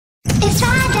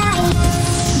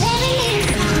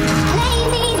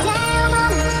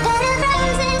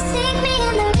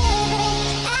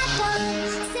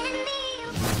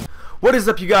What is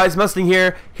up, you guys? Mustang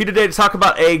here today to talk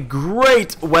about a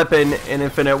great weapon in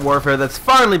Infinite Warfare that's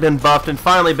finally been buffed and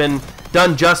finally been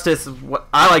done justice, what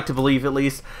I like to believe at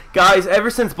least. Guys, ever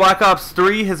since Black Ops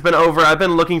 3 has been over, I've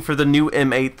been looking for the new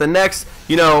M8, the next,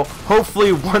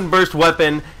 hopefully one burst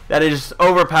weapon that is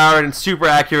overpowered and super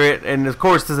accurate, and of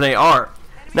course is an AR.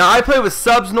 Now, I play with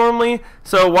subs normally,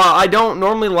 so while I don't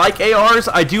normally like ARs,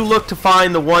 I do look to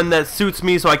find the one that suits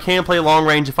me so I can play long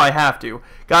range if I have to.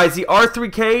 Guys, the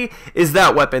R3K is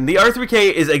that weapon. The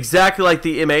R3K is exactly like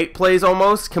the M8 plays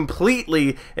almost,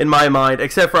 completely in my mind,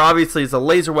 except for obviously it's a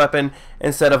laser weapon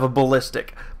instead of a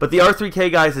ballistic. But the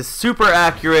R3K, guys, is super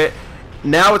accurate.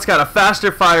 Now it's got a faster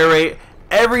fire rate.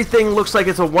 Everything looks like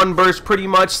it's a one burst pretty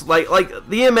much, like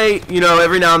the M8,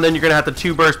 every now and then you're going to have to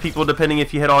two burst people depending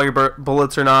if you hit all your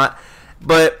bullets or not.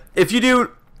 But if you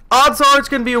do, odds are it's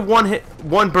going to be a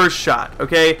one burst shot,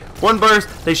 okay? One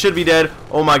burst, they should be dead.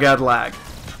 Oh my god, lag.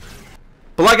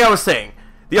 But like I was saying,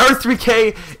 the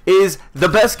R3K is the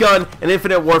best gun in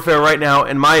Infinite Warfare right now,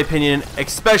 in my opinion,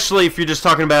 especially if you're just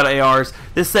talking about ARs.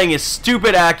 This thing is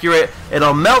stupid accurate.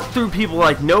 It'll melt through people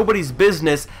like nobody's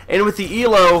business, and with the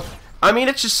ELO, I mean,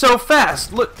 it's just so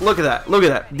fast. Look at that. Look at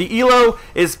that. The ELO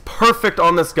is perfect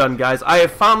on this gun, guys. I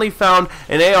have finally found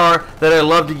an AR that I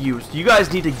love to use. You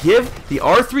guys need to give the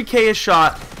R3K a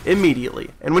shot immediately.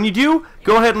 And when you do,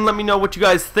 go ahead and let me know what you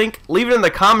guys think. Leave it in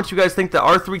the comments. You guys think the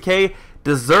R3K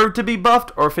deserve to be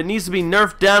buffed, or if it needs to be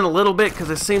nerfed down a little bit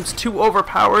because it seems too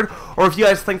overpowered, or if you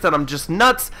guys think that I'm just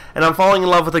nuts and I'm falling in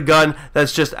love with a gun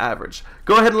that's just average.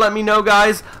 Go ahead and let me know,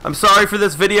 guys. I'm sorry for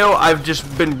this video. I've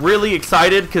just been really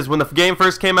excited because when the game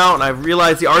first came out and I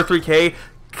realized the R3K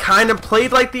kind of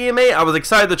played like the M8, I was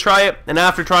excited to try it, and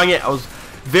after trying it I was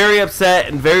very upset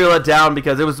and very let down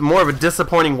because it was more of a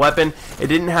disappointing weapon. It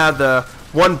didn't have the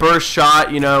one burst shot,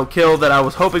 kill that I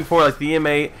was hoping for like the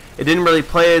M8. It didn't really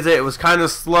play as it. It was kind of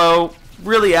slow,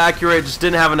 really accurate, just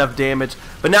didn't have enough damage.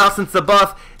 But now since the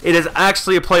buff, it is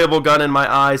actually a playable gun in my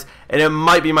eyes, and it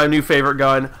might be my new favorite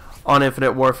gun on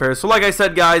Infinite Warfare. So like I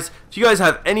said, guys, if you guys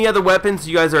have any other weapons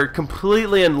you guys are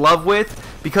completely in love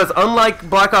with, because unlike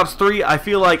Black Ops 3, I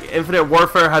feel like Infinite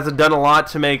Warfare hasn't done a lot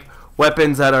to make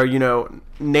weapons that are,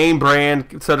 name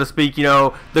brand, so to speak,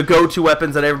 the go-to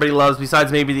weapons that everybody loves,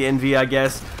 besides maybe the Envy, I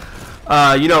guess.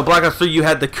 Black Ops 3, you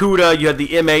had the Kuda, you had the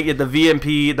M8, you had the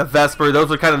VMP, the Vesper. Those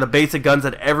were kind of the basic guns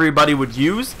that everybody would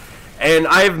use. And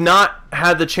I have not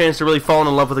had the chance to really fall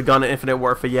in love with a gun in Infinite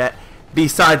Warfare yet,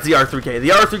 besides the R3K. The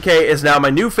R3K is now my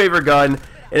new favorite gun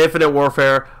in Infinite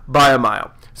Warfare by a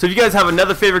mile. So if you guys have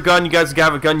another favorite gun, you guys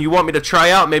have a gun you want me to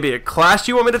try out, maybe a class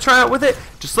you want me to try out with it,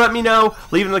 just let me know.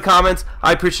 Leave it in the comments.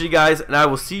 I appreciate you guys, and I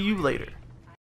will see you later.